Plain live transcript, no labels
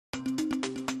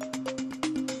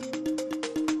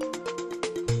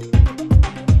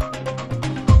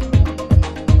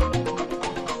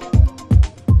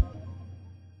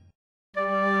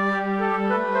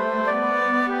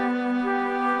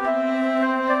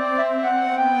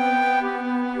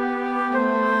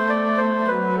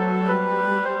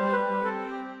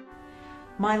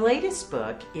My latest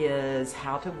book is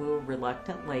How to Woo a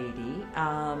Reluctant Lady,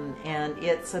 and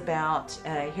it's about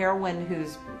a heroine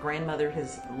whose grandmother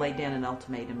has laid down an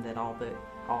ultimatum that all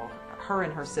her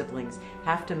and her siblings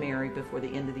have to marry before the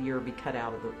end of the year or be cut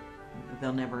out of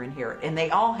they'll never inherit. And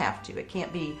they all have to. It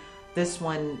can't be this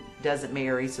one doesn't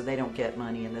marry so they don't get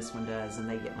money and this one does and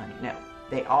they get money. No,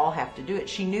 they all have to do it.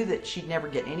 She knew that she'd never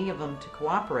get any of them to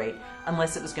cooperate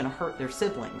unless it was going to hurt their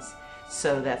siblings.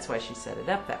 So that's why she set it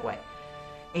up that way.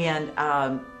 And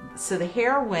so the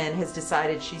heroine has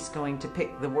decided she's going to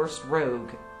pick the worst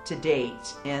rogue to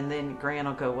date, and then Gran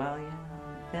will go, well,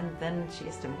 yeah, then she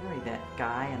has to marry that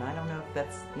guy, and I don't know if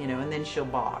that's, and then she'll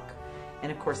balk.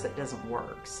 And of course that doesn't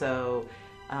work. So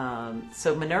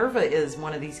so Minerva is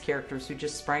one of these characters who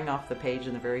just sprang off the page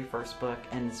in the very first book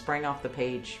and sprang off the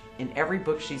page in every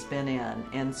book she's been in.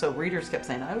 And so readers kept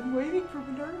saying, I'm waiting for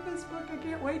Minerva's book. I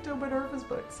can't wait till Minerva's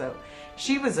book. So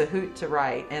she was a hoot to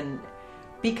write. And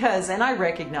I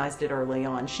recognized it early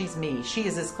on, she's me. She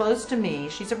is as close to me.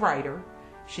 She's a writer.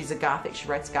 She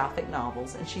writes Gothic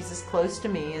novels, and she's as close to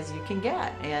me as you can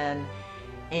get. And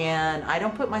I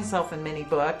don't put myself in many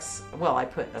books. Well, I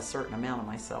put a certain amount of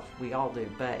myself. We all do.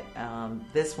 But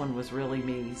this one was really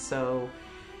me. So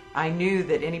I knew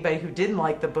that anybody who didn't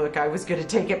like the book, I was going to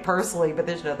take it personally, but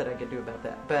there's nothing I could do about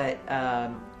that. But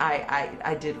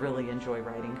I did really enjoy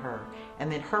writing her.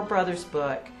 And then her brother's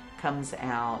book comes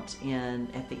out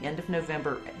at the end of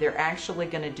November. They're actually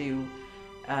going to do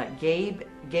Gabe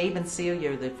and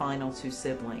Celia are the final two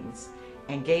siblings,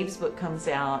 and Gabe's book comes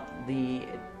out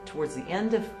towards the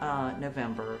end of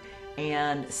November,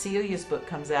 and Celia's book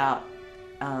comes out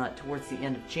towards the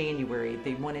end of January.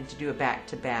 They wanted to do a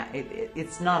back-to-back.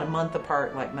 It's not a month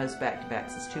apart like most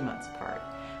back-to-backs. It's 2 months apart.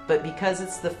 But because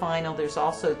it's the final, there's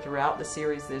also throughout the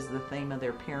series there's the theme of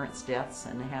their parents' deaths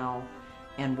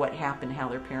and what happened, how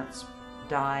their parents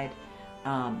died.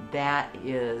 That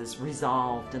is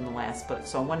resolved in the last book.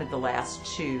 So I wanted the last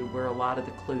two where a lot of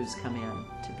the clues come in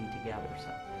to be together.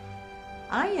 So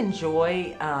I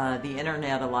enjoy the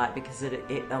internet a lot because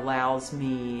it allows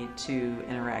me to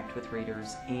interact with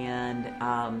readers. And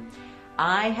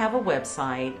I have a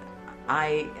website.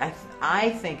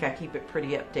 I think I keep it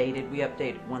pretty updated. We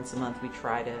update it once a month. We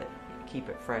try to keep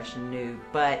it fresh and new.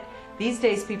 But these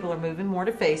days people are moving more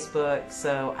to Facebook,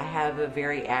 so I have a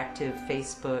very active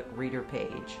Facebook reader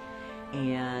page.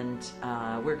 And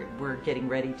we're getting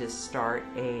ready to start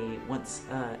a once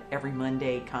every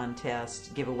Monday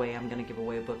contest giveaway. I'm going to give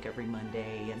away a book every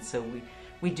Monday, and so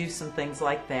we do some things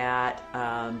like that.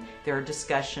 There are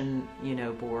discussion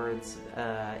boards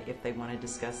if they want to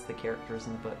discuss the characters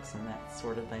in the books and that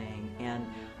sort of thing. And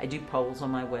I do polls on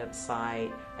my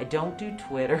website. I don't do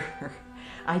Twitter.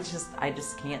 I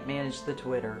just can't manage the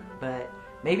Twitter, but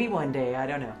maybe one day, I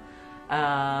don't know.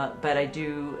 But I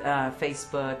do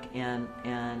Facebook, and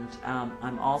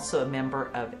I'm also a member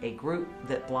of a group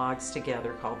that blogs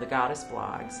together called the Goddess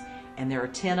Blogs, and there are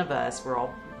 10 of us. We're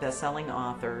all best-selling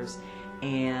authors,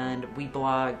 and we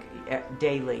blog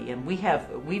daily. And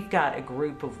we've got a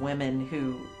group of women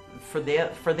who, for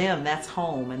them, that's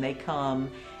home, and they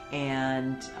come.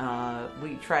 And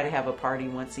we try to have a party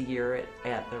once a year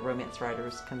at the Romance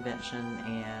Writers Convention,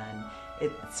 and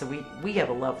so we have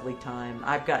a lovely time.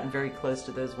 I've gotten very close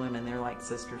to those women. They're like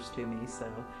sisters to me, so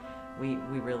we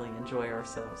really enjoy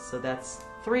ourselves. So that's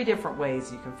 3 different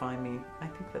ways you can find me. I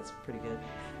think that's pretty good.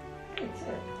 Very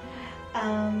good.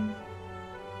 And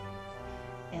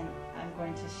I'm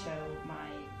going to show my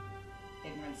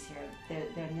ignorance here.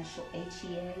 The initial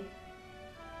HEA.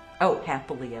 Oh,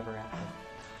 Happily Ever After.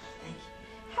 Thank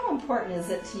you. How important is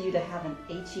it to you to have an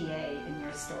HEA in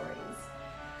your stories?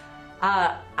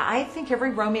 I think every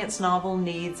romance novel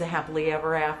needs a happily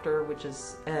ever after, which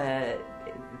is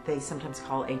they sometimes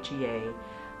call HEA,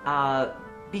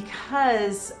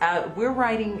 because we're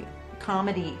writing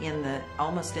comedy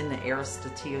almost in the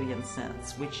Aristotelian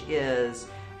sense, which is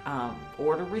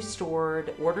order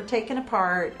restored, order taken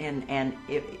apart, and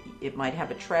it might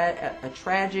have a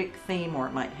tragic theme, or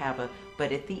it might have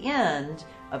but at the end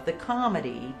of the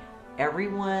comedy,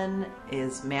 everyone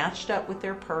is matched up with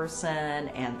their person,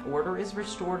 and order is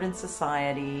restored in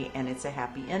society, and it's a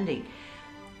happy ending.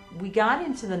 We got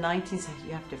into the 19th,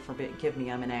 you have to forgive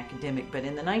me, I'm an academic, but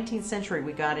in the 19th century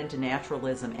we got into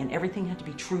naturalism, and everything had to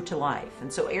be true to life.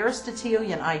 And so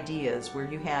Aristotelian ideas, where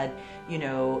you had,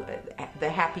 the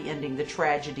happy ending, the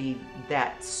tragedy,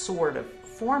 that sort of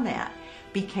format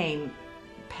became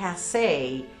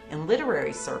passé in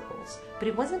literary circles, but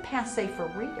it wasn't passé for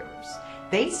readers.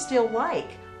 They still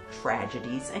like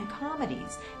tragedies and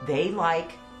comedies. They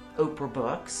like Oprah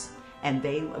books. and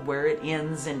where it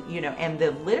ends, and and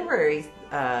the literary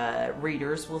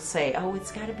readers will say, oh,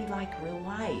 it's got to be like real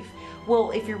life.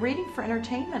 Well, if you're reading for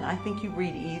entertainment, I think you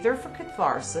read either for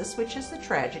catharsis, which is the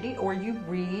tragedy, or you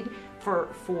read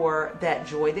for that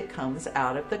joy that comes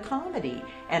out of the comedy.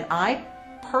 And I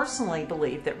personally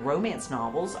believe that romance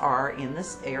novels are, in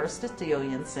this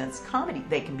Aristotelian sense, comedy.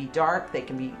 They can be dark, they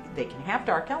can have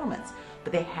dark elements,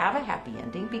 but they have a happy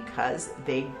ending because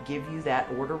they give you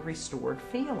that order restored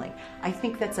feeling. I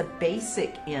think that's a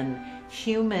basic in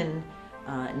human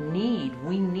need.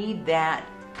 We need that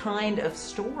kind of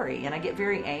story, and I get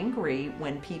very angry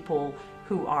when people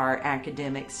who are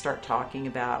academics start talking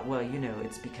about, well,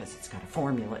 it's because it's got a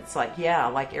formula. It's like, yeah,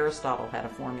 like Aristotle had a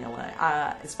formula.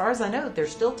 As far as I know, they're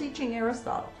still teaching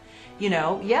Aristotle.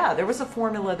 Yeah, there was a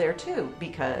formula there too,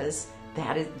 because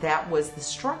that was the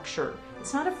structure.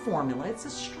 It's not a formula, it's a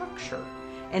structure.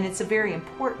 And it's a very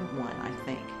important one, I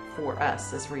think, for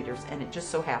us as readers. And it just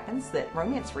so happens that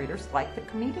romance readers like the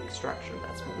comedic structure.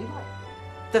 That's what we like.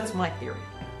 That's my theory.